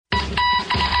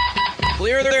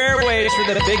clear the airways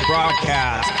for the big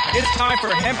broadcast. It's time for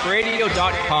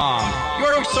hempradio.com,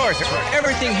 your source for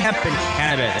everything hemp and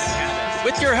cannabis.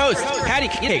 With your host, Patty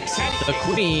Cakes, the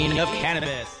queen of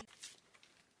cannabis.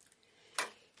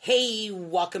 Hey,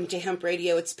 welcome to Hemp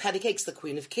Radio. It's Patty Cakes, the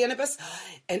queen of cannabis,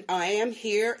 and I am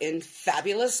here in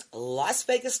fabulous Las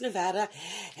Vegas, Nevada,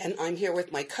 and I'm here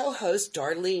with my co-host,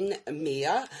 Darlene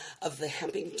Mia of the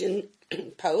Hempington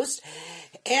Post,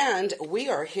 and we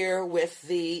are here with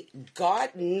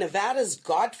Nevada's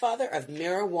godfather of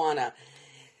marijuana,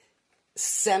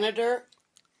 Senator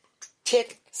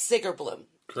Segerblom.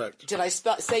 Correct. Did I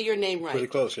say your name right? Pretty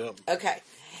close, yeah. Okay,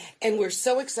 and we're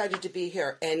so excited to be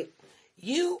here, and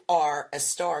you are a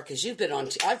star because you've been on.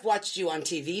 I've watched you on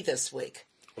TV this week.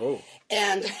 Oh,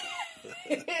 and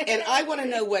I want to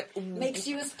know what makes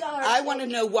you a star. I want to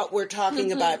know what we're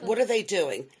talking about. What are they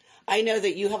doing? I know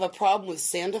that you have a problem with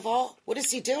Sandoval. What is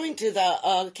he doing to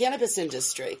the cannabis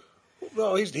industry?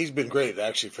 well, he's been great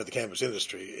actually for the cannabis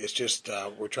industry. It's just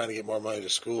we're trying to get more money to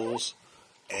schools,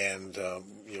 and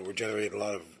we're generating a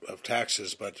lot of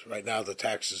taxes. But right now, the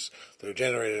taxes that are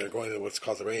generated are going to what's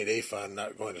called the rainy day fund,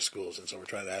 not going to schools. And so we're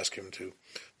trying to ask him to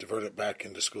divert it back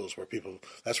into schools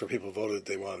that's where people voted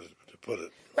they wanted to put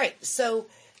it. Right. So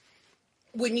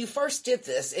when you first did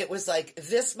this, it was like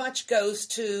this much goes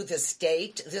to the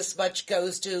state, this much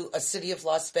goes to a city of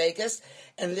Las Vegas,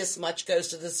 and this much goes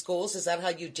to the schools. Is that how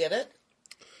you did it?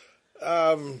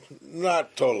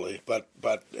 Not totally, but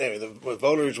anyway, the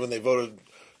voters, when they voted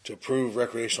to approve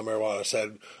recreational marijuana,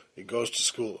 said it goes to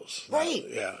schools. Right.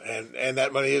 Yeah, and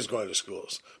that money is going to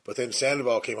schools. But then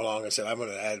Sandoval came along and said, I'm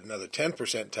going to add another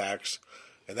 10% tax,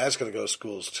 and that's going to go to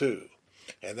schools too.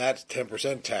 And that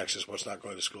 10% tax is what's not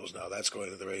going to schools now. That's going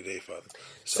to the rainy day fund.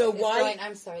 So why?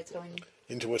 It's going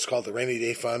into what's called the rainy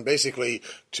day fund, basically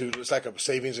it's like a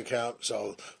savings account.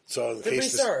 So in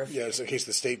case reserve. in case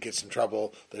the state gets in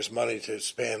trouble, there's money to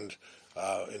spend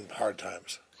in hard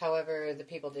times. However, the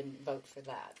people didn't vote for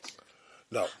that.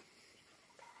 No.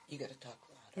 You got to talk louder.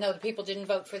 No, the people didn't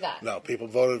vote for that. No, people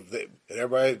voted. And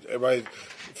everybody.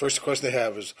 First question they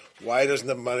have is, why doesn't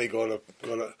the money go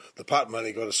to the pot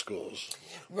money go to schools?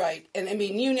 Right, and I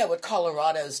mean, you know what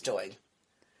Colorado's doing.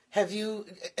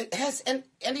 Has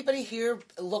anybody here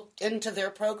looked into their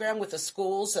program with the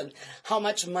schools and how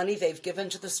much money they've given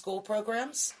to the school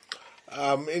programs?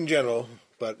 In general,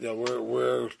 but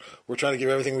we're trying to give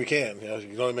everything we can. You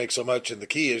can only make so much, and the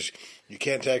key is you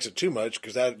can't tax it too much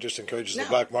because that just encourages the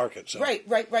black market. So. Right.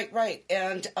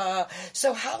 And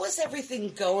so how is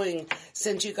everything going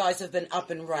since you guys have been up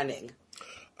and running?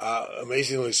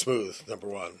 Amazingly smooth, number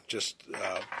one. Just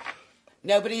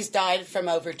nobody's died from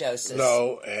overdoses.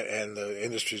 No, and the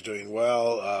industry's doing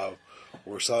well.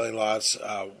 We're selling lots.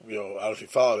 I don't know if you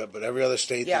followed it, but every other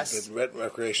state yes. that went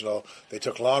recreational, they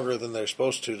took longer than they're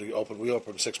supposed to open. We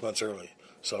opened 6 months early,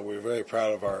 so we're very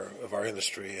proud of our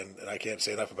industry, and I can't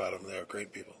say enough about them. They're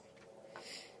great people.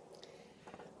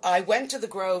 I went to the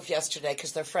Grove yesterday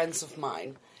because they're friends of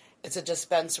mine. It's a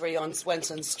dispensary on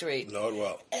Swenson Street. Know it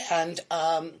well. And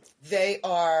they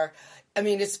are,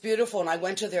 it's beautiful. And I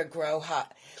went to their grow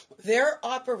hut. Their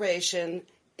operation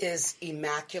is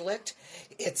immaculate.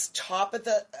 It's top of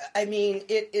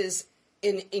it is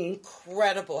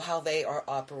incredible how they are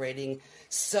operating.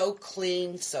 So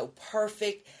clean, so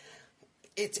perfect.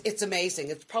 It's amazing.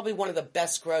 It's probably one of the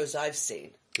best grows I've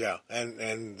seen. Yeah,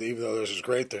 and even though this is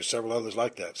great, there's several others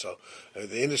like that. So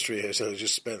the industry has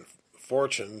just spent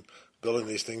fortune building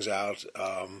these things out,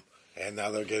 and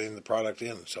now they're getting the product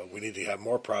in. So we need to have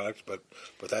more product, but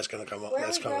that's going to come up. Where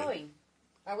that's are we coming. growing?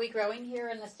 Are we growing here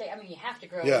in the state? You have to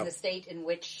grow Yeah. in the state in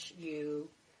which you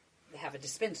have a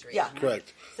dispensary. Yeah, right?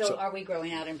 Correct. So are we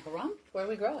growing out in Pahrump? Where are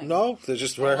we growing? No, there's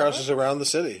just warehouses around the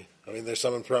city. There's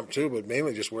some in Pahrump too, but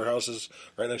mainly just warehouses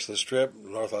right next to the Strip,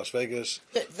 North Las Vegas.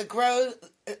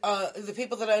 The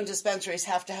people that own dispensaries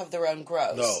have to have their own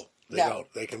grows. No, they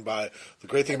don't. They can buy. The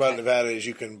great thing about Nevada is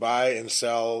you can buy and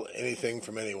sell anything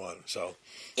from anyone. So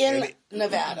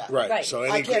Nevada, right? So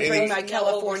I can't bring my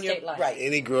California. Right.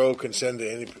 Any grow can sell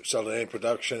to any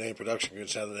production. Any production can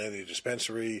sell to any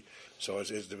dispensary. So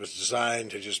it was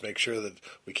designed to just make sure that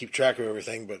we keep track of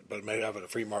everything, but may have a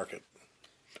free market.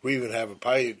 We even have a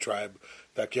Paiute tribe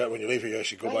backyard. When you leave here, you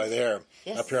should go by there.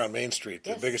 Yes. Up here on Main Street,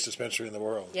 the biggest dispensary in the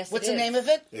world. Yes, What's the name of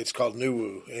it? It's called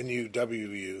Nuwu,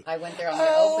 N-U-W-U. I went there on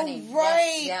their opening.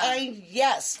 Right.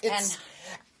 Yes. It's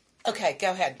okay. Go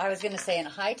ahead. I was going to say, and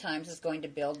High Times is going to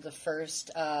build the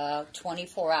first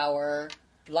 24-hour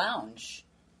lounge.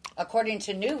 According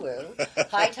to Nuwu,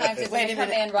 High Times is going to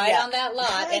come in on that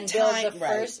lot and build the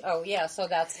first. Oh, yeah. So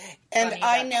that's. And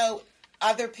I know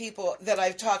other people that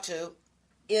I've talked to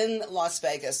in Las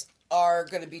Vegas are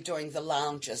going to be doing the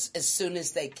lounges as soon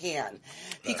as they can,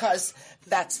 because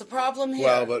that's the problem here.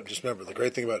 Well, but just remember, the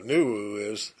great thing about Nuwu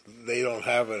is they don't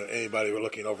have anybody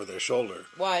looking over their shoulder.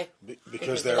 Why?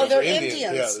 Because they're Indians.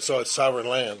 Yeah, so it's sovereign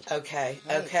land. Okay.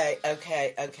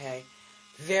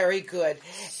 Very good.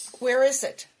 Where is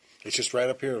it? It's just right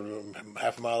up here,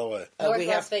 half a mile away. North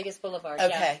Las Vegas Boulevard.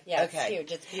 Okay. Yeah, okay. It's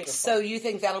huge. It's beautiful. So you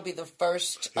think that'll be the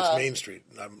first? It's Main Street.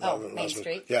 Main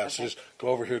Street. Yeah, okay. so just go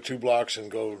over here 2 blocks and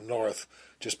go north,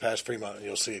 just past Fremont, and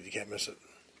you'll see it. You can't miss it.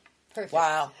 Perfect.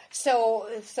 Wow. So,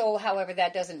 however,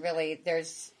 that doesn't really.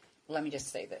 Let me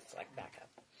just say this, back up.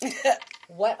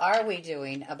 What are we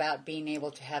doing about being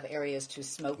able to have areas to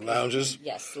smoke? Lounges?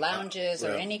 Yes, lounges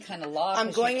or Yeah. any kind of law.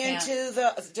 I'm going into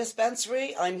the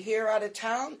dispensary. I'm here out of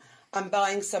town. I'm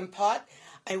buying some pot.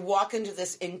 I walk into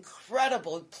this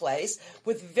incredible place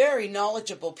with very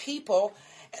knowledgeable people,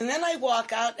 and then I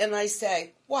walk out and I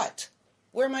say, "What?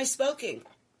 Where am I smoking?"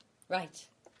 Right.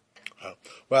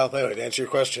 Well, anyway, to answer your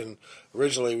question,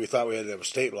 originally we thought we had to have a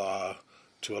state law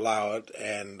to allow it,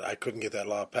 and I couldn't get that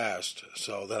law passed.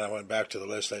 So then I went back to the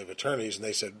legislative attorneys, and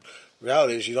they said,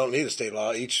 reality is you don't need a state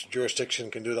law. Each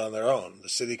jurisdiction can do it on their own. The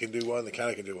city can do one, the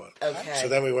county can do one. Okay. So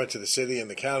then we went to the city and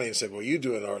the county and said, well, you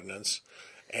do an ordinance.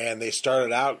 And they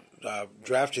started out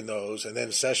drafting those, and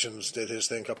then Sessions did his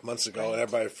thing a couple months ago, and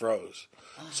everybody froze.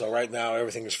 So right now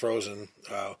everything is frozen.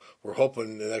 We're hoping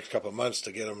in the next couple of months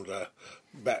to get them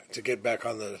to get back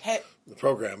on the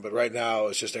program, but right now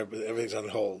it's just everything's on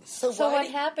hold. So what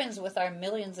happens with our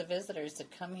millions of visitors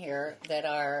that come here that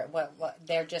are what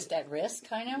they're just at risk,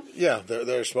 kind of? Yeah,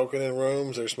 they're smoking in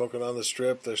rooms, they're smoking on the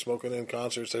strip, they're smoking in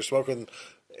concerts, they're smoking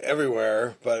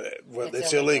everywhere, but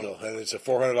it's illegal, and it's a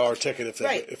 $400 ticket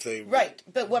if they Right.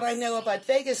 But what I know about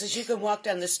Vegas is you can walk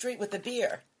down the street with a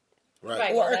beer.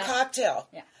 Right. Or a cocktail.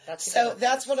 Yeah,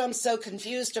 that's what I'm so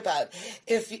confused about.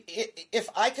 If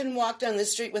I can walk down the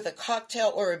street with a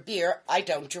cocktail or a beer, I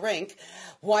don't drink.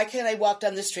 Why can't I walk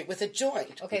down the street with a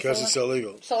joint? Okay, because it's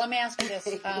illegal. So let me ask you this: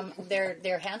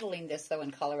 they're handling this though in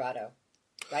Colorado,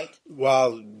 right?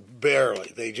 Well,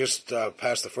 barely. They just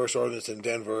passed the first ordinance in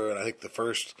Denver, and I think the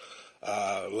first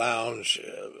lounge. I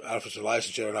don't know if it's a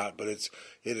license yet or not, but it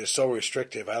is so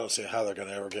restrictive. I don't see how they're going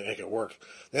to ever make it work.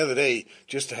 At the end of the day,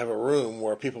 just to have a room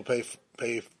where people pay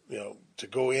to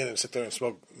go in and sit there and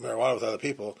smoke marijuana with other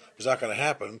people is not going to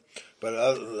happen. But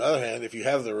on the other hand, if you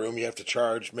have the room, you have to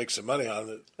charge, make some money on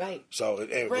it. Right. So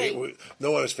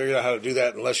no one has figured out how to do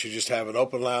that unless you just have an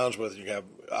open lounge where you have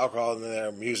alcohol in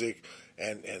there, music,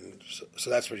 and so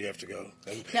that's where you have to go.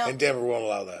 And Denver won't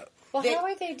allow that. Well, how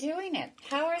are they doing it?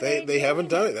 How are they? They haven't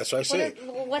done it. That's what I say.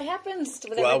 What happens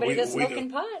with everybody that's smoking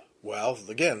pot? Well,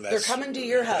 again, they're coming to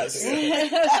your house.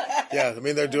 Yeah, I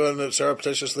mean, they're doing it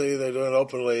surreptitiously. They're doing it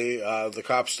openly. The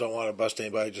cops don't want to bust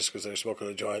anybody just because they're smoking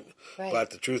a joint. Right.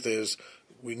 But the truth is,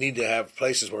 we need to have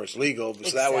places where it's legal,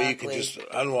 so that way you can just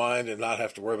unwind and not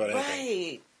have to worry about anything.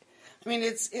 Right. I mean,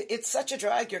 it's such a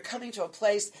drag. You're coming to a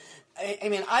place. I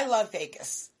mean, I love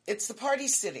Vegas. It's the party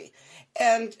city,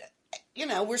 and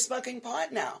we're smoking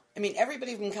pot now. I mean,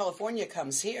 everybody from California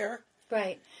comes here.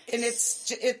 Right. And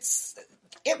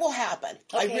it will happen.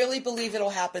 Okay. I really believe it'll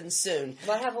happen soon.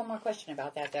 Well, I have one more question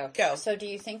about that, though. Go. So do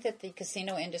you think that the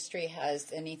casino industry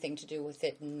has anything to do with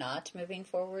it not moving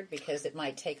forward because it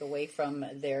might take away from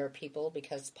their people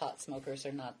because pot smokers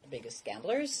are not the biggest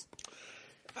gamblers?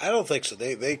 I don't think so.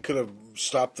 They could have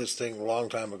stopped this thing a long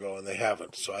time ago, and they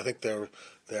haven't. So I think they're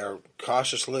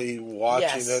cautiously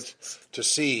watching it to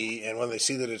see, and when they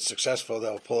see that it's successful,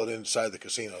 they'll pull it inside the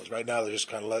casinos. Right now, they're just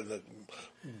kind of letting it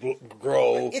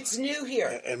grow. It's new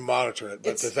here. And monitor it.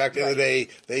 But the fact of the day,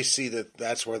 they see that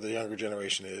that's where the younger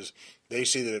generation is. They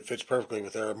see that it fits perfectly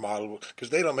with their model because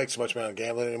they don't make so much money on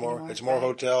gambling anymore. It's more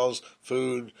hotels,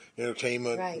 food,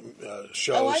 entertainment,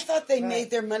 shows. Oh, I thought they made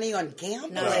their money on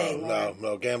gambling.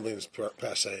 No, gambling's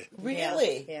passe.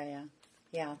 Really?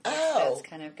 Yeah. That's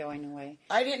kind of going away.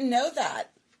 I didn't know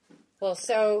that. Well,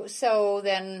 so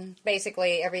then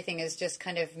basically everything is just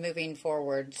kind of moving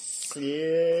forward. It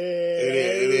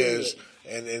is.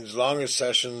 And as long as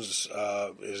Sessions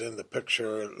is in the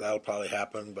picture, that'll probably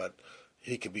happen, but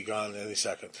he could be gone any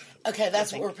second. Okay,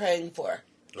 that's what we're praying for.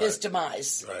 His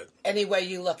demise. Right. Any way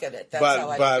you look at it, that's how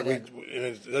I look at it.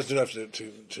 It doesn't have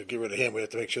to get rid of him. We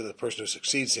have to make sure the person who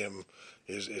succeeds him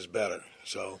is better.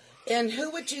 So. And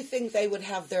who would you think they would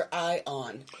have their eye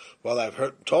on? Well,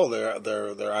 I've told their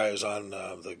eye is on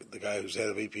the guy who's head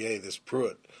of EPA, this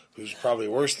Pruitt, who's probably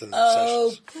worse than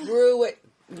Sessions. Oh, Pruitt.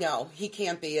 No, he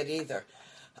can't be it either.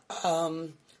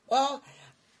 Well,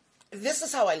 this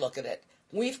is how I look at it.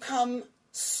 We've come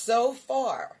so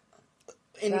far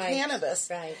in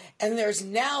cannabis, and there's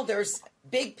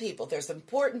big people, there's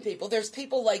important people, there's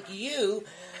people like you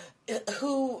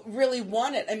who really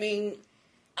want it. I mean,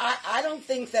 I don't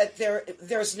think that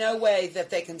there's no way that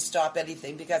they can stop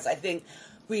anything, because I think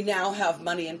we now have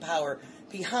money and power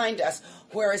behind us,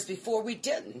 whereas before we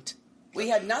didn't. We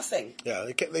had nothing. Yeah,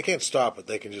 they can't stop it.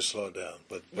 They can just slow it down.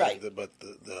 But right.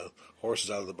 The horse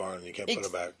is out of the barn, and you can't put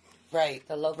it back. Right.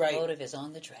 The locomotive is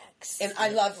on the tracks. And I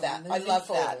love that. I love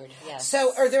that. Yes.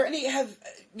 So are there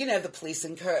the police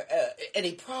incur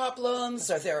any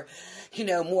problems? Are there,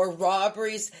 more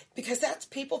robberies? Because that's,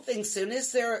 people think soon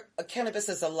as cannabis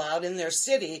is allowed in their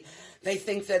city, they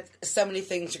think that so many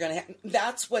things are going to happen.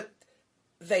 That's what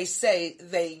they say.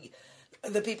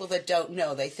 The people that don't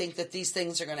know, they think that these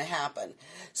things are going to happen.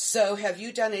 So have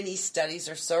you done any studies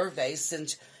or surveys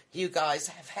since you guys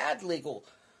have had legal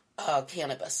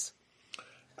cannabis?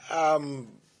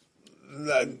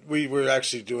 We were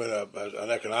actually doing an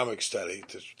economic study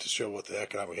to show what the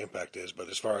economic impact is. But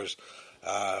as far as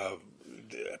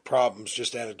problems,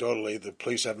 just anecdotally, the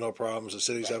police have no problems, the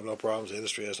cities have no problems, the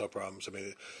industry has no problems. I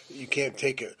mean, you can't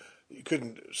take it. You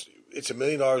couldn't. It's $1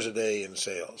 million a day in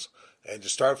sales. And to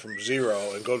start from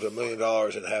zero and go to $1 million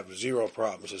and have zero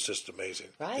problems is just amazing.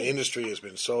 Right. The industry has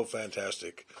been so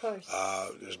fantastic. Of course.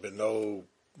 There's been no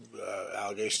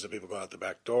allegations of people going out the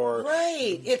back door.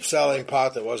 Right. It's selling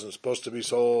pot that wasn't supposed to be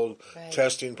sold. Right.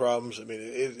 Testing problems. I mean,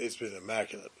 it's been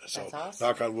immaculate. So, that's awesome.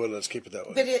 Knock on wood, let's keep it that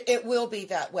way. But it will be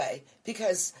that way,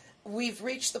 because we've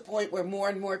reached the point where more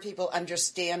and more people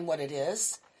understand what it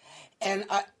is, and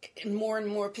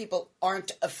more people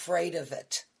aren't afraid of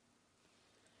it.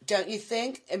 Don't you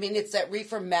think? I mean, it's that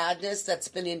reefer madness that's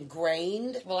been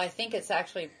ingrained. Well, I think it's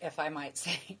actually, if I might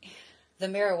say, the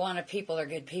marijuana people are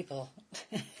good people.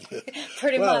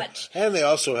 Pretty much. And they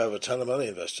also have a ton of money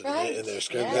invested, right. And they're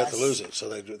scared to death to lose it. So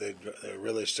they're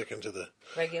really sticking to the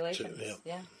regulations.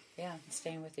 Yeah,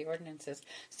 staying with the ordinances.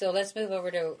 So let's move over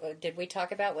to, did we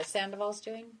talk about what Sandoval's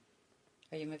doing?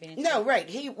 Are you moving into? No, right.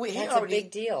 That's a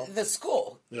big deal. The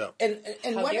school. Yeah. And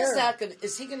what is that?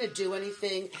 Is he going to do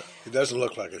anything? It doesn't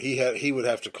look like it. He would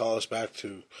have to call us back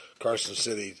to Carson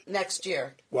City next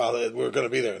year. Well, we're going to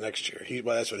be there next year.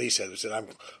 That's what he said. He said,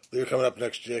 "You're coming up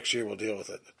next year. We'll deal with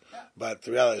it." But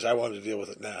the reality is, I wanted to deal with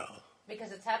it now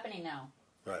because it's happening now.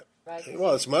 Right. Right.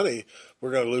 Well, it's money.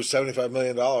 We're going to lose $75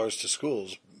 million to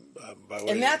schools by waiting.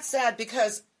 And that's sad,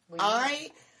 because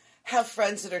I have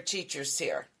friends that are teachers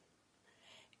here.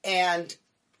 And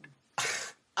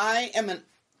I am an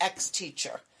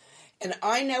ex-teacher, and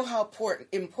I know how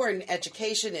important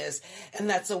education is, and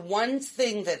that's the one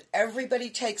thing that everybody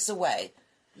takes away.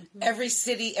 Mm-hmm. Every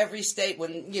city, every state,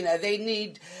 when they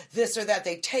need this or that,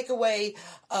 they take away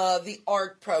the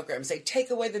art programs, they take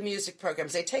away the music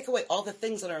programs, they take away all the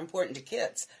things that are important to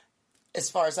kids, as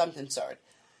far as I'm concerned.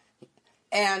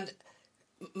 And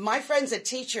my friends at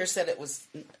teachers said it was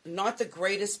not the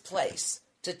greatest place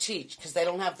to teach, because they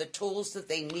don't have the tools that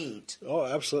they need. Oh,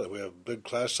 absolutely. We have big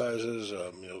class sizes,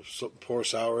 poor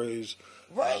salaries.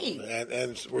 Right.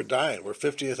 And we're dying. We're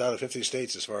 50th out of 50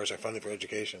 states as far as our funding for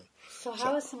education. So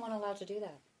how is someone allowed to do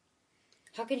that?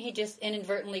 How can he just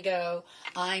inadvertently go,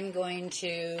 I'm going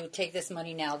to take this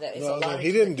money now that is allowed? No,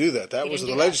 he didn't do that. The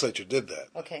legislature did that.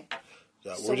 Okay.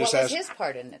 So what was his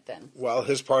part in it then? Well,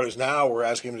 his part is now we're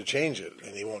asking him to change it,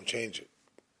 and he won't change it.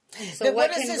 So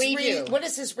what can we do? What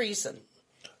is his reason?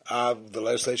 The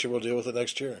legislature will deal with it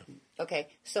next year. Okay,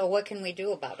 so what can we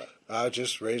do about it?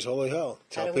 Just raise holy hell.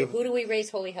 Who do we raise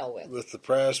holy hell with? With the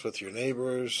press, with your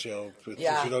neighbors. If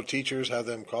you know teachers, have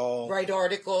them call. Write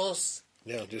articles.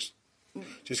 Yeah, just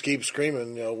keep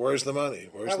screaming. Where's the money?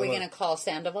 Are we going to call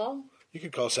Sandoval? You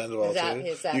could call Sandoval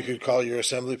too. You could call your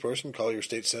assembly person. Call your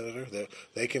state senator.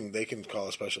 They can call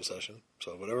a special session.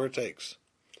 So whatever it takes.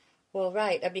 Well,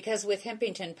 right, because with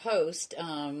Hempington Post,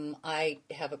 I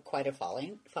have quite a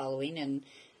following, and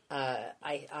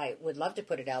I would love to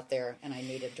put it out there, and I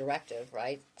need a directive,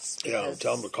 right? Tell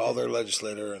them to call their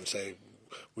legislator and say,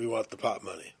 we want the pot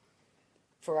money.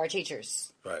 For our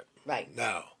teachers. Right. Right.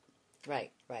 Now.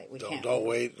 Right. Don't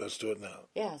wait, let's do it now.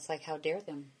 Yeah, it's like, how dare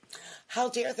them? How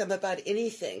dare them about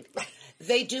anything?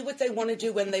 They do what they want to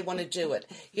do when they want to do it.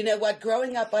 You know what?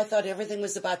 Growing up, I thought everything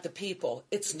was about the people.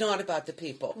 It's not about the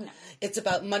people. No. It's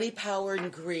about money, power,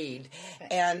 and greed. Okay.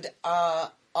 And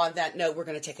on that note, we're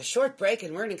going to take a short break,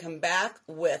 and we're going to come back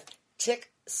with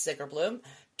Tick Segerblom,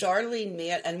 Darlene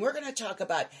Meehan, and we're going to talk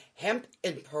about hemp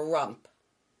and perump.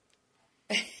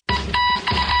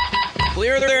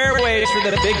 Clear the airwaves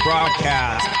for the big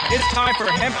broadcast. It's time for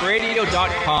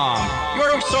hempradio.com,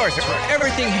 your source for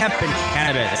everything hemp and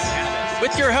cannabis.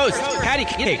 With your host, Patty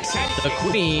Cakes, the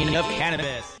queen of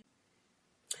cannabis.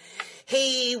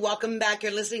 Hey, welcome back.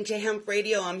 You're listening to Hemp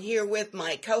Radio. I'm here with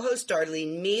my co-host,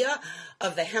 Darlene Mia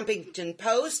of the Hempington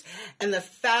Post and the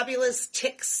fabulous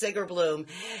Tick Segerblom.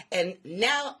 And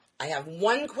now I have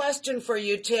one question for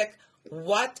you, Tick.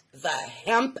 What the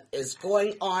hemp is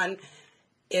going on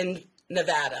in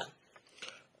Nevada?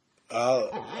 A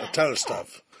ton of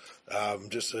stuff.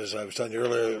 Just as I was telling you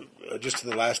earlier, just in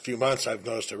the last few months, I've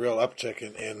noticed a real uptick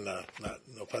in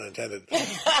no pun intended,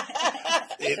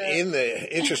 in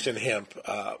the interest in hemp.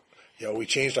 We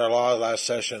changed our law last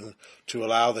session to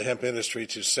allow the hemp industry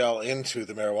to sell into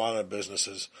the marijuana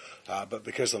businesses, but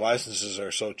because the licenses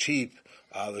are so cheap,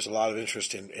 there's a lot of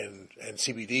interest in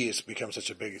CBD has become such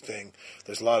a big thing.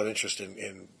 There's a lot of interest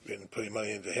in putting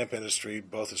money into the hemp industry,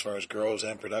 both as far as grows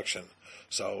and production.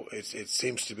 So it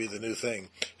seems to be the new thing.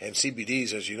 And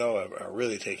CBDs, as you know, are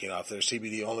really taking off. There's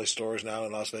CBD-only stores now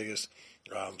in Las Vegas.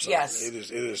 Yes. It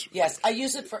is. Yes, I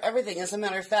use it for everything. As a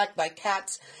matter of fact, my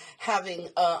cat's having,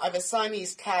 I have a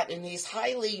Siamese cat, and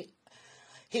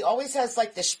he always has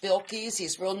like the spilkies.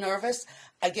 He's real nervous.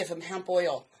 I give him hemp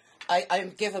oil.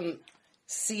 I give him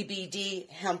CBD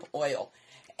hemp oil,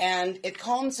 and it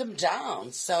calms him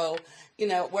down. So,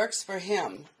 it works for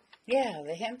him. Yeah,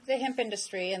 the hemp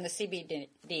industry and the CBD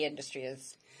industry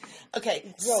is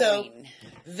okay. growing. So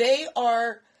they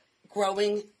are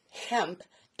growing hemp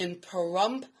in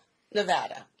Pahrump,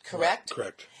 Nevada, correct? Right,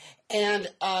 correct. And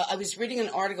I was reading an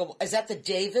article. Is that the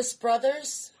Davis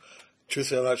brothers?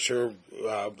 Truthfully, I'm not sure.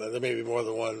 There may be more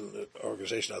than one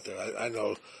organization out there. I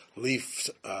know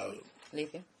Leafy,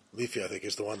 I think,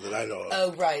 is the one that I know of.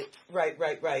 Oh,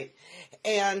 right.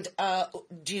 And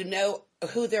do you know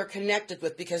who they're connected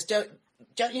with? Because don't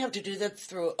you have to do that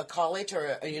through a college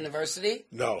or a university?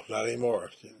 No, not anymore.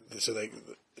 So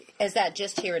is that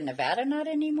just here in Nevada? Not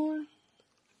anymore.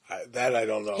 That I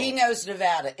don't know. He knows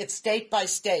Nevada. It's state by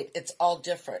state. It's all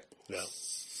different. Yeah.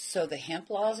 So the hemp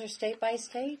laws are state by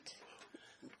state?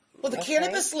 Well, the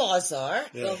cannabis laws are.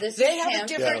 Yeah. Well, this They is have a hemp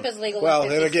different- because legal. Well,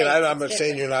 in and 50 again, states, I'm not it's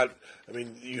saying different. you're not. I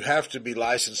mean, you have to be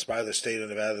licensed by the state of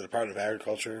Nevada, the Department of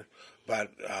Agriculture,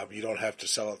 but you don't have to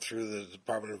sell it through the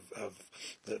Department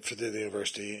through the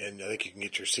university, and I think you can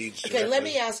get your seeds. Okay, directly. let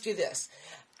me ask you this.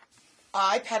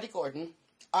 I, Patty Gordon,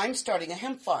 I'm starting a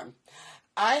hemp farm.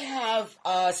 I have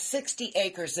 60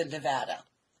 acres in Nevada,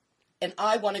 and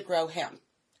I want to grow hemp.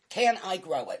 Can I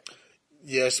grow it?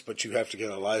 Yes, but you have to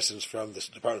get a license from the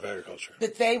Department of Agriculture.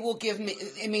 But they will give me,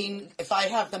 I mean, if I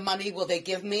have the money, will they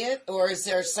give me it? Or is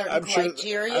there certain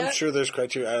criteria? I'm sure there's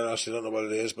criteria. I honestly don't know what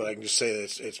it is, but I can just say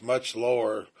that it's much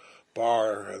lower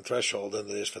bar and threshold than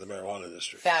it is for the marijuana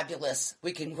industry. Fabulous.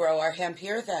 We can grow our hemp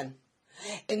here then.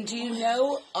 And do you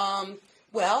know,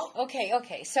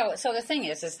 Okay. So the thing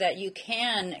is that you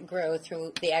can grow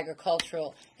through the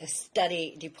agricultural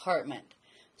study department.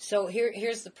 So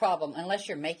here's the problem. Unless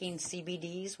you're making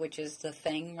CBDs, which is the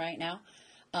thing right now,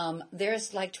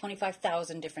 there's like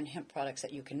 25,000 different hemp products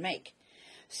that you can make.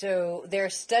 So their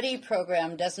study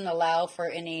program doesn't allow for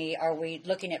any, are we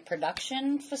looking at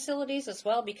production facilities as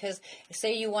well? Because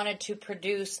say you wanted to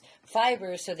produce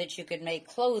fibers so that you could make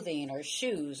clothing or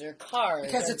shoes or cars.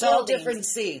 because or it's all buildings. different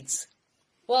seeds.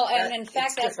 Well, and in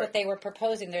fact, that's different. what they were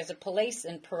proposing. There's a place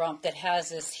in Pahrump that has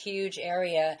this huge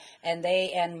area, and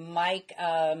Mike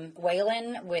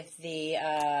Whalen with the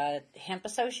Hemp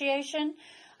Association,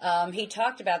 he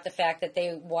talked about the fact that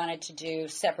they wanted to do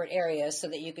separate areas so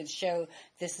that you could show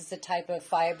this is the type of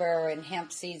fiber and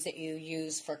hemp seeds that you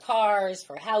use for cars,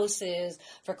 for houses,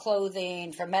 for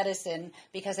clothing, for medicine,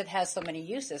 because it has so many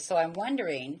uses. So I'm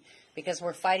wondering, because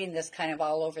we're fighting this kind of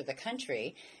all over the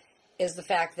country, is the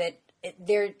fact that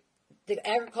the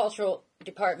agricultural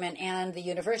department and the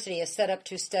university is set up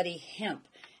to study hemp.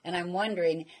 And I'm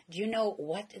wondering, do you know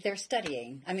what they're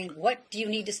studying? I mean, what do you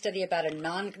need to study about a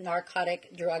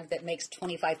non-narcotic drug that makes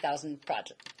 25,000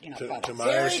 products? To my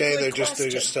Very understanding, good they're question.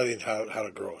 just studying how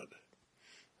to grow it.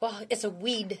 Well, it's a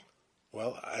weed.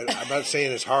 Well, I'm not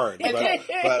saying it's hard, but It's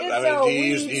I mean, a do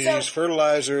you use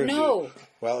fertilizer? No.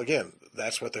 Well, again,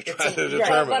 that's what they're trying to determine.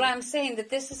 Right, but I'm saying that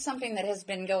this is something that has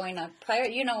been going on prior,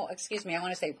 I want to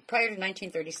say prior to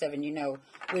 1937,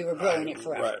 we were growing it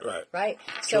forever. Right?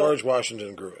 So George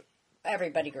Washington grew it.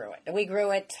 everybody grew it. We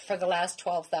grew it for the last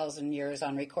 12,000 years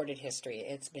on recorded history.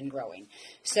 It's been growing.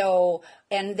 So,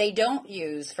 and they don't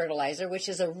use fertilizer, which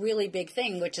is a really big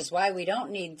thing, which is why we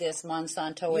don't need this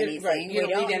Monsanto anything. Right. You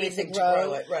don't need anything to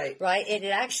grow it. Right. Right. It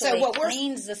actually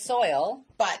cleans the soil.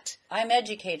 But I'm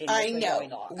educating you I for know.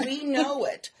 going on. We know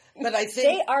it. But I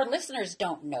think... Our listeners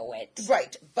don't know it.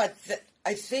 Right. But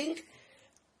I think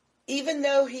even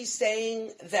though he's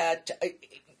saying that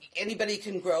anybody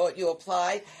can grow it, you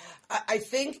apply, I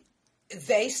think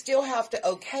they still have to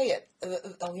okay it.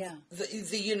 Oh, yeah.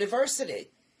 The university.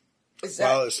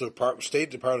 Well, it's the State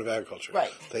Department of Agriculture.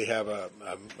 Right. They have a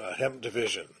hemp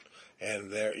division,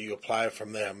 and there you apply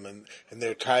from them, and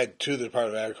they're tied to the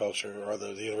Department of Agriculture or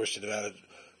the University of Nevada.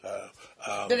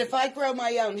 But if I grow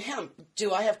my own hemp,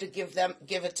 do I have to give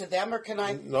it to them, or can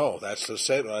I? No, that's the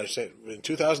statement I said. In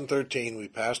 2013, we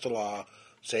passed a law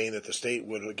saying that the state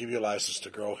would give you a license to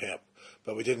grow hemp,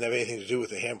 but we didn't have anything to do with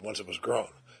the hemp once it was grown.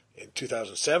 In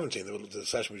 2017, the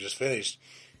session we just finished,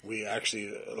 we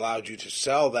actually allowed you to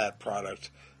sell that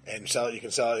product and sell it. You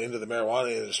can sell it into the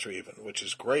marijuana industry even, which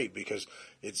is great because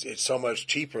it's so much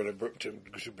cheaper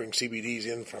to bring CBDs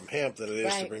in from hemp than it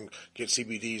is to get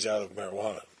CBDs out of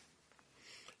marijuana.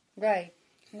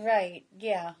 Right,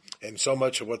 yeah. And so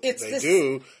much of what they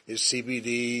do is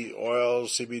CBD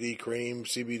oils, CBD cream,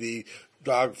 CBD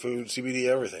dog food, CBD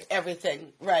everything.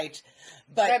 Everything, right.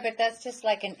 But that's just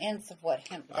like an nth of what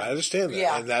hemp does. I understand that,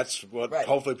 yeah. and that's what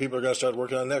hopefully people are going to start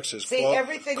working on next. Is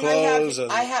everything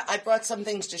I brought some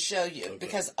things to show you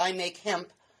because I make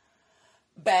hemp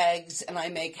bags and I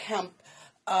make hemp.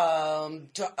 I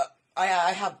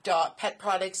have pet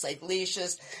products like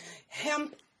leashes.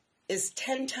 Hemp is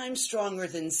 10 times stronger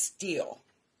than steel.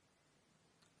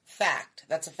 Fact.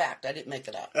 That's a fact. I didn't make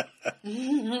it up.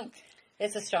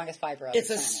 It's the strongest fiber on the planet. It's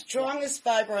the strongest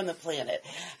fiber on the planet.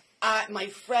 My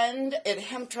friend at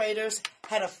Hemp Traders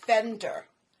had a Fender.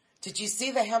 Did you see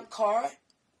the hemp car?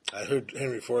 I heard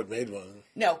Henry Ford made one.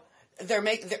 No.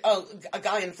 A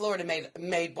guy in Florida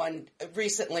made one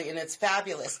recently, and it's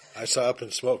fabulous. I saw Up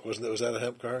in Smoke. Was that a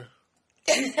hemp car?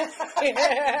 I think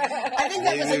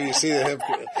that was you see the hemp.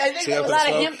 I think there was a lot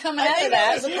of hemp coming out of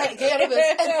that. I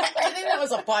think that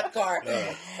was a pot car.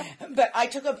 No. But I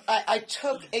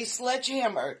took a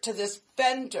sledgehammer to this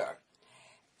Fender,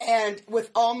 and with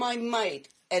all my might,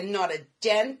 and not a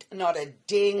dent, not a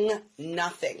ding,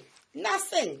 nothing.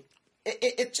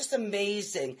 It's just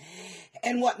amazing.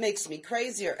 And what makes me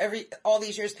crazier, all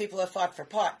these years people have fought for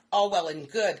pot, all well and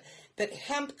good, but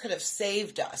hemp could have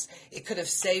saved us. It could have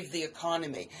saved the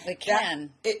economy. It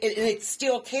can. It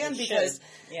still can because,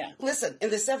 listen, in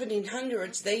the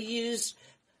 1700s,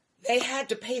 they had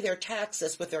to pay their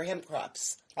taxes with their hemp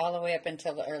crops. All the way up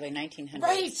until the early 1900s.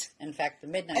 Right. In fact, the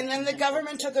mid-1900s. And then the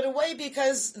government took it away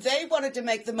because they wanted to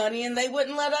make the money and they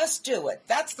wouldn't let us do it.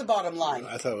 That's the bottom line.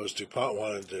 I thought it was DuPont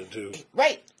wanted to do...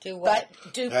 Right. Do what?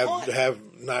 But DuPont... Have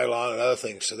nylon and other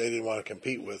things, so they didn't want to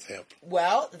compete with hemp.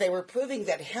 Well, they were proving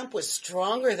that hemp was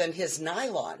stronger than his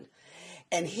nylon.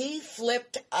 And he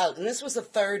flipped out. And this was the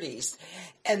 30s.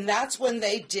 And that's when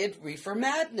they did Reefer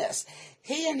Madness.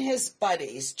 He and his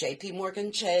buddies, J.P.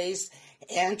 Morgan Chase,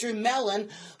 Andrew Mellon,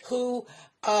 who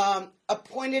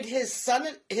appointed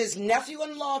his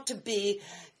nephew-in-law to be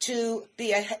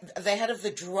the head of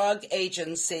the drug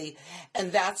agency,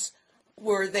 and that's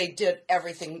where they did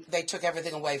everything. They took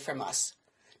everything away from us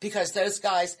because those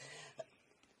guys,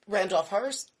 Randolph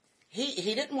Hearst,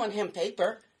 he didn't want hemp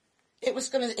paper. It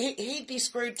was he'd be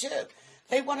screwed too.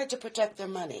 They wanted to protect their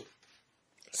money.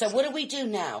 So what do we do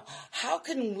now? How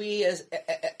can we, as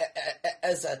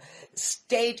a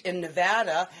state in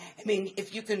Nevada, I mean,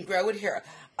 if you can grow it here,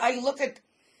 I look at,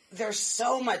 there's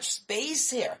so much space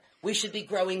here. We should be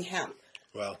growing hemp.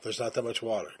 Well, there's not that much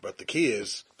water. But the key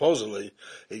is, supposedly,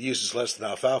 it uses less than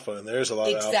alfalfa, and there's a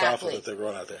lot of alfalfa that they're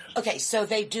growing out there. Okay, so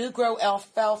they do grow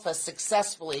alfalfa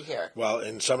successfully here. Well,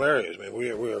 in some areas. I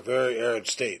mean, we're a very arid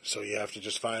state, so you have to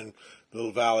just find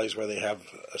little valleys where they have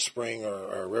a spring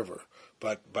or a river.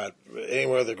 But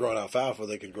anywhere they're growing alfalfa,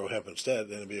 they could grow hemp instead,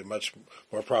 and it'd be a much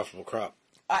more profitable crop.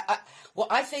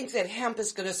 I think that hemp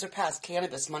is going to surpass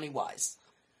cannabis money-wise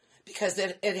because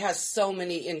it has so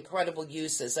many incredible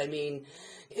uses. I mean,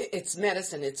 it's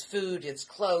medicine, it's food, it's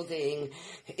clothing,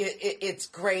 it's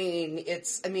grain.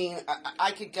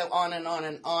 I could go on and on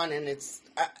and on, and it's...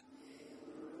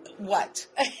 What?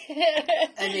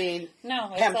 I mean, no,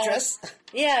 hemptress.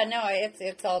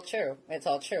 It's all true. It's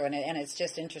all true, and it's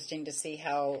just interesting to see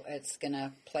how it's going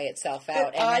to play itself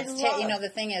out. And the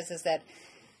thing is that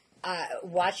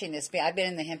watching this, I've been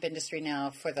in the hemp industry now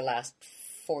for the last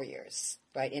 4 years,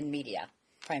 right, in media,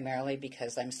 primarily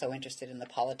because I'm so interested in the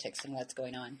politics and what's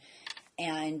going on.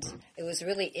 And it was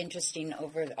really interesting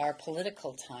over our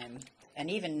political time,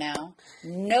 and even now,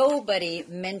 nobody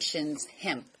mentions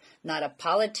hemp. Not a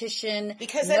politician.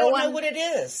 Because they don't know what it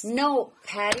is. No,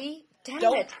 Patty, damn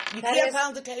it. You can't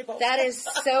pound the table. That is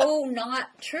so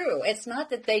not true. It's not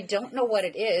that they don't know what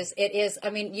it is. It is,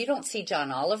 you don't see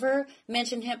John Oliver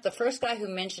mention hemp. The first guy who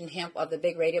mentioned hemp of the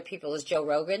big radio people is Joe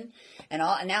Rogan. And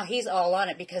now he's all on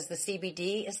it because the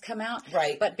CBD has come out.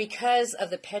 Right. But because of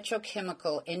the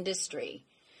petrochemical industry,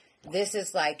 this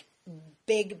is like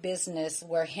big business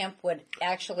where hemp would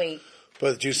actually.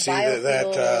 But did you see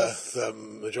that the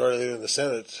majority leader in the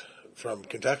Senate from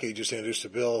Kentucky just introduced a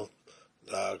bill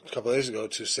a couple of days ago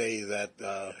to say that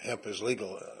hemp is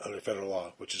legal under federal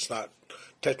law, which is not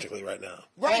technically right now.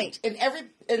 Right.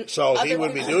 So he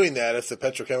would be doing that if the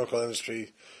petrochemical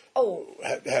industry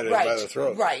had it by the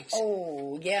throat. Right.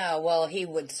 Oh, yeah. Well, he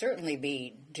would certainly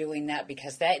be doing that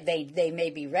because they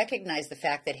maybe recognize the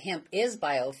fact that hemp is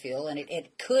biofuel and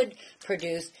it could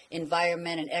produce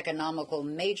environment and economical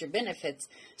major benefits.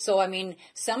 So, I mean,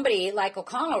 somebody like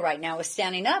O'Connell right now is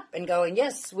standing up and going,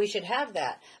 yes, we should have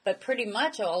that. But pretty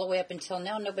much all the way up until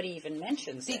now, nobody even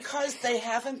mentions it. Because they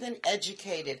haven't been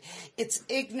educated. It's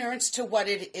ignorance to what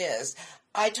it is.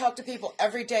 I talk to people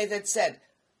every day that said,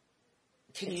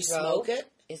 can you smoke it?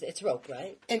 It's rope,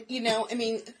 right? And, I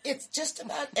mean, it's just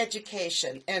about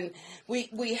education. And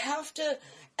we have to,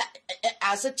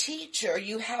 as a teacher,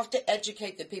 you have to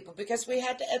educate the people because we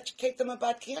had to educate them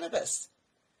about cannabis.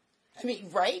 I mean,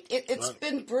 right? It's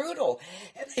been brutal.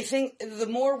 And I think the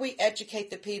more we educate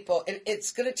the people, and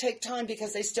it's going to take time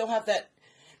because they still have that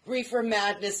reefer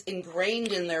madness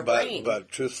ingrained in their brain. But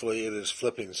truthfully, it is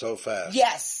flipping so fast.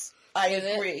 Yes, I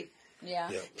agree.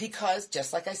 Yeah. Because,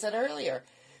 just like I said earlier,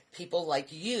 people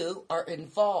like you are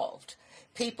involved.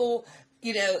 People,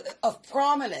 of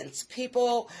prominence.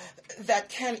 People that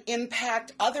can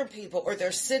impact other people or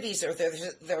their cities or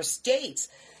their states.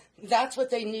 That's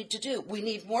what they need to do. We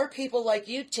need more people like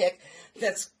you, Tick,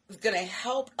 that's going to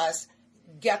help us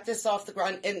get this off the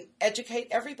ground and educate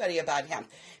everybody about hemp.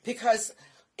 Because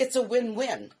it's a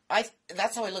win-win.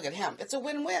 That's how I look at hemp. It's a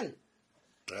win-win.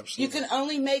 Absolutely. You can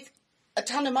only make a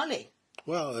ton of money.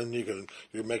 Well, and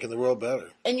you're making the world better.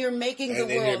 And you're making and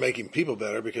you're making people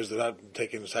better because they're not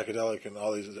taking psychedelic and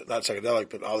all these, not psychedelic,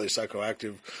 but all these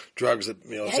psychoactive drugs that,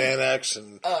 Xanax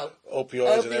and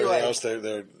opioids and everything else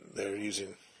they're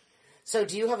using. So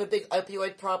do you have a big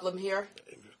opioid problem here?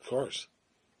 Of course.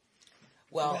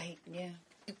 Well, right, yeah.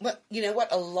 But you know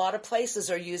what? A lot of places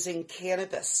are using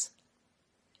cannabis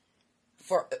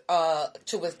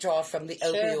to withdraw from the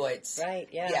opioids. Right,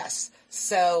 yeah. Yes.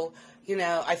 So,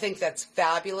 I think that's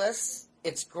fabulous.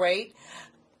 It's great.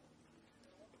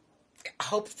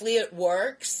 Hopefully it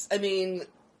works. I mean,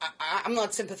 I'm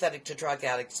not sympathetic to drug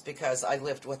addicts because I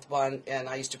lived with one and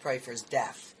I used to pray for his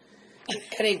death.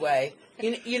 Anyway,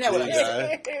 you know what I'm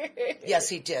saying. Yes,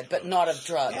 he did, but not of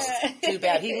drugs. Too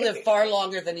bad. He lived far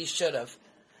longer than he should have.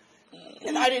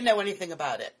 And I didn't know anything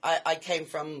about it. I came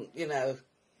from,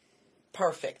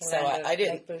 perfect. So I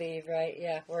didn't believe, right?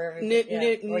 Yeah, where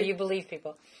you believe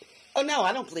people. Oh no,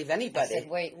 I don't believe anybody. I said,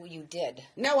 wait, you did?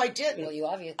 No, I didn't. Well, you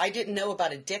obviously. I didn't know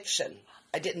about addiction.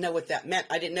 I didn't know what that meant.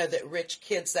 I didn't know that rich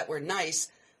kids that were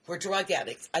nice were drug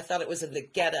addicts. I thought it was in the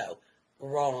ghetto.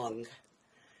 Wrong.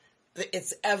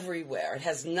 It's everywhere. It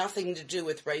has nothing to do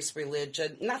with race,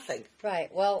 religion, nothing. Right.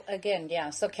 Well, again, yeah.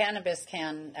 So cannabis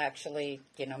can actually,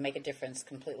 make a difference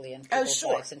completely in people's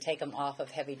lives and take them off of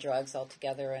heavy drugs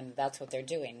altogether, and that's what they're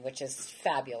doing, which is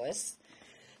fabulous.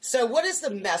 So what is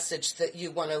the message that you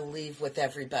want to leave with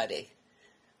everybody?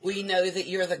 We know that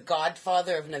you're the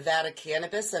godfather of Nevada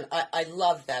cannabis, and I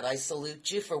love that. I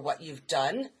salute you for what you've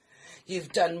done.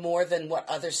 You've done more than what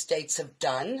other states have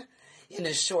done in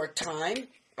a short time.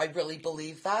 I really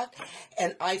believe that.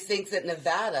 And I think that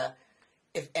Nevada,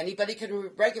 if anybody can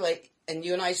regulate, and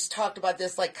you and I talked about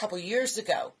this like a couple years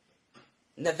ago,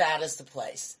 Nevada's the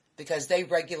place because they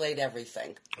regulate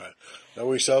everything. Right. Now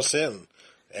we sell sin.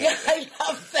 Yeah, I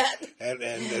love that. And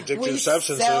addictive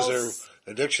substances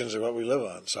addictions are what we live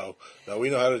on. So we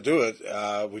know how to do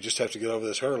it. We just have to get over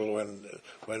this hurdle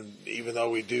when even though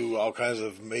we do all kinds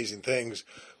of amazing things,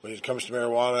 when it comes to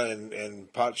marijuana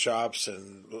and pot shops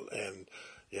and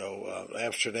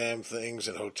Amsterdam things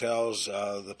and hotels,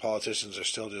 the politicians are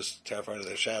still just terrified of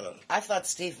their shadow. I thought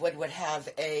Steve Wood would have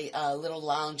a little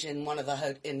lounge in one of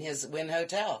in his Wynn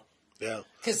Hotel. Yeah.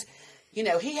 Because,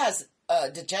 he has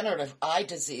degenerative eye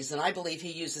disease, and I believe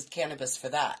he uses cannabis for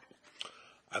that.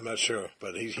 I'm not sure,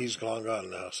 but he's long gone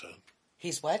now. So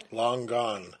he's what? Long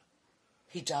gone.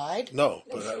 He died? No,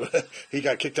 but he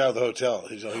got kicked out of the hotel.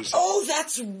 Oh,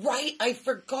 that's right. I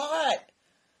forgot.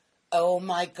 Oh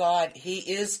my God, he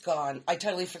is gone. I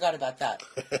totally forgot about that.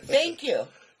 Thank you.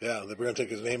 Yeah, they're going to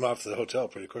take his name off the hotel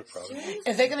pretty quick, probably.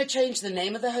 Are they going to change the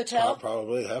name of the hotel?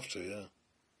 Probably have to,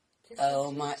 yeah.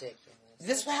 Oh my!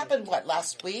 This happened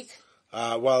last week?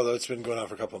 Well, it's been going on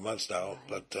for a couple of months now,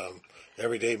 but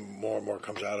every day more and more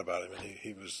comes out about him, and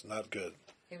he was not good.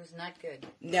 He was not good.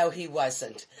 No, he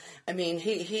wasn't. I mean,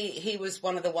 he was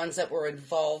one of the ones that were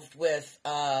involved with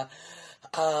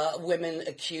women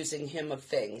accusing him of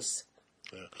things.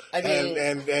 Yeah. I mean,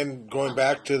 and going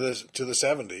back to the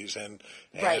 70s, and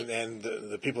right. and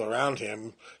the people around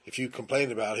him, if you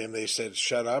complained about him, they said,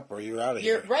 "Shut up, or you're out of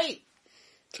here." You're right.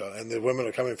 So, and the women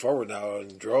are coming forward now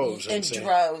in droves. In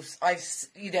droves. I've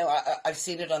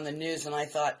seen it on the news, and I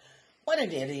thought, what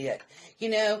an idiot,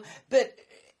 But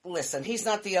listen, he's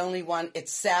not the only one.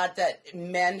 It's sad that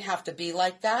men have to be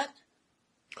like that.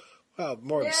 Well,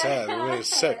 more than sad, I mean,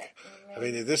 it's sick. I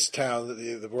mean, in this town,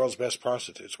 the world's best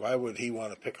prostitutes. Why would he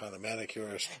want to pick on a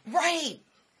manicurist? Right.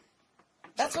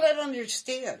 That's what I don't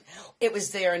understand. It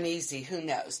was there and easy. Who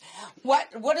knows?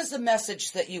 What is the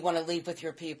message that you want to leave with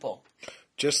your people?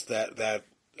 Just that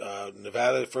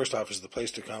Nevada, first off, is the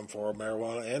place to come for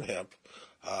marijuana and hemp.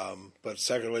 But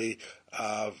secondly,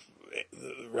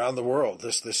 around the world,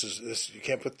 this you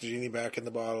can't put the genie back in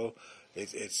the bottle.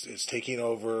 It's taking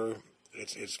over.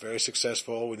 It's very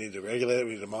successful. We need to regulate it.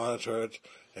 We need to monitor it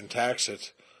and tax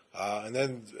it. And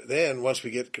then once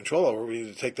we get control over it, we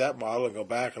need to take that model and go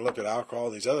back and look at alcohol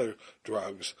and these other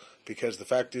drugs, because the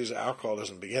fact is alcohol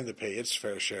doesn't begin to pay its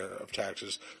fair share of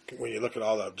taxes when you look at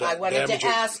all the I wanted to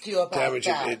ask you about damage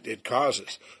that. it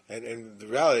causes. And the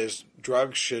reality is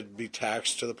drugs should be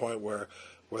taxed to the point where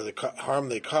the harm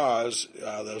they cause,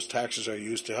 those taxes are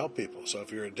used to help people. So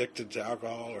if you're addicted to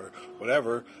alcohol or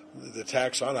whatever, the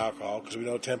tax on alcohol, because we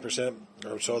know 10%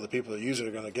 or so of the people that use it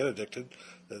are going to get addicted,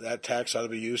 that tax ought to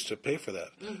be used to pay for that.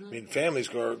 Mm-hmm. I mean, families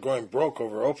going broke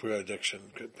over opioid addiction,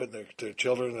 putting their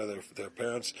children or their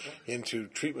parents into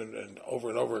treatment and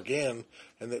over again,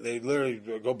 and they literally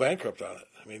go bankrupt on it.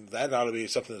 I mean, that ought to be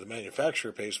something that the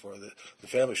manufacturer pays for, that the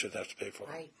family shouldn't have to pay for.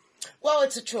 Right. Well,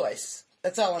 it's a choice.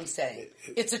 That's all I'm saying.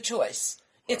 It's a choice.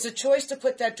 It's a choice to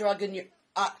put that drug in your...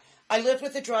 I live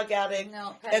with a drug addict,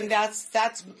 and that's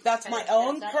my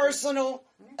own personal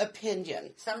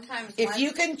opinion. Sometimes, if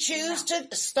you can choose to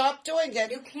stop doing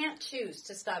it, you can't choose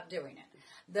to stop doing it.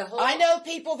 I know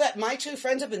people that my two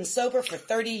friends have been sober for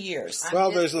 30 years.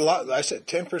 Well, there's a lot. I said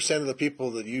 10% of the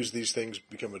people that use these things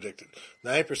become addicted.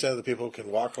 9% of the people can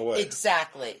walk away.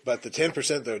 Exactly. But the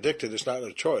 10% that are addicted, it's not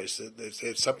a choice.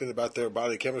 It's something about their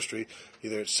body chemistry.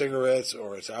 Either it's cigarettes,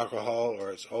 or it's alcohol,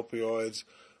 or it's opioids,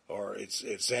 or it's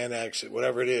Xanax,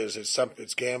 whatever it is.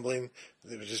 It's gambling.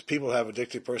 It's just people have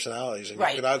addictive personalities, and you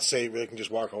cannot say they can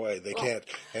just walk away. They can't.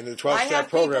 And the 12-step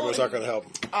program is not going to help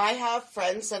them. I have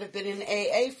friends that have been in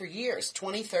AA for years,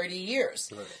 20, 30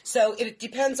 years. Right. So it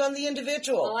depends on the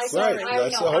individual. That's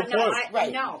the whole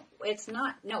point. No, it's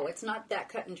not. No, it's not that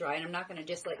cut and dry, and I'm not going to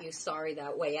just let you sorry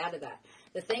that way out of that.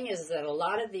 The thing is that a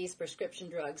lot of these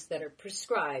prescription drugs that are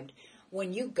prescribed,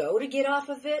 when you go to get off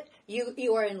of it,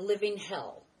 you are in living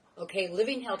hell. Okay,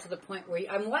 living hell to the point where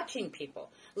I'm watching people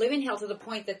living hell to the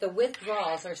point that the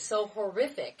withdrawals are so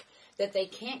horrific that they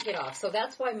can't get off. So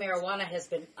that's why marijuana has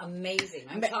been amazing.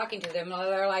 I'm talking to them.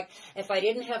 They're like, if I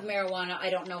didn't have marijuana, I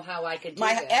don't know how I could do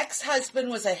My this. ex-husband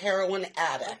was a heroin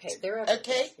addict.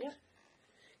 Okay? Yeah.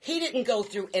 He didn't go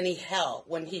through any hell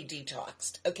when he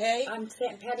detoxed, okay? I'm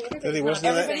saying, Patty, then he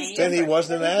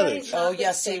wasn't an addict. Oh,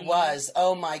 yes, he was.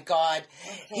 Oh, my God.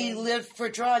 Okay. He lived for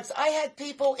drugs. I had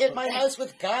people in my house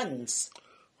with guns.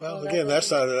 Well, again, that's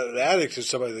not an addict. It's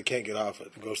somebody that can't get off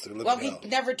it and goes through living hell. Well, he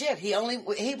never did. He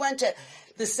went to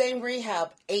the same rehab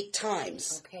 8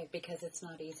 times. Okay, because it's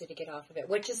not easy to get off of it,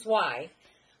 which is why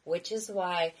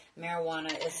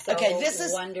marijuana is so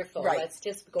wonderful. Right. Let's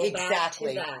just go back to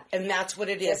that. And that's what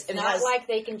it is. It's not like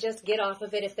they can just get off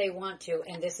of it if they want to,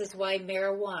 and this is why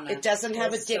marijuana... It doesn't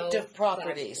have addictive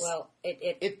properties. Well,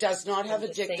 it does not have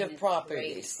addictive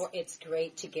properties. It's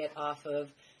great to get off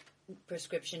of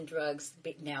prescription drugs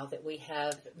now that we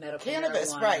have medical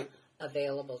cannabis, marijuana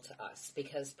available to us.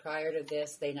 Because prior to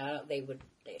this,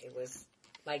 it was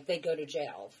like they go to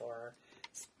jail for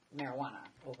marijuana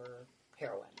over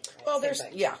heroin. Right? Well,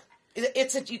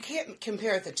 you can't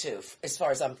compare the two. As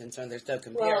far as I'm concerned, there's no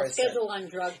comparison. Well, Schedule 1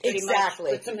 drug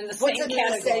exactly puts them in the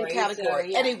same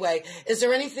category. So, Anyway, is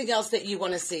there anything else that you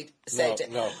want to say?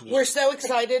 No. We're so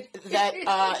excited that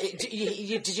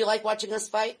did you like watching us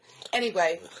fight?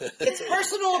 Anyway, it's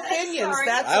personal opinions.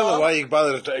 That's all. I don't know why you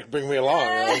bothered to bring me along.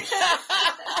 Right?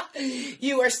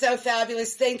 You are so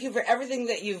fabulous. Thank you for everything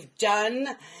that you've done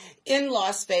in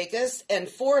Las Vegas and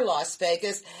for Las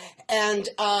Vegas. And,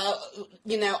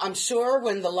 I'm sure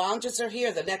when the lounges are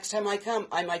here, the next time I come,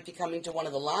 I might be coming to one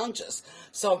of the lounges.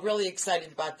 So I'm really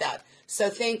excited about that. So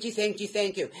thank you.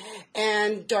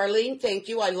 And Darlene, thank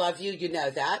you. I love you. You know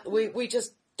that. We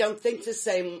just don't think the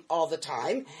same all the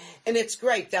time. And it's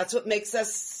great. That's what makes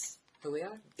us who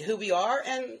we are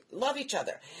and love each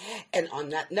other. And on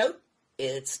that note,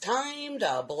 it's time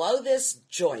to blow this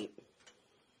joint.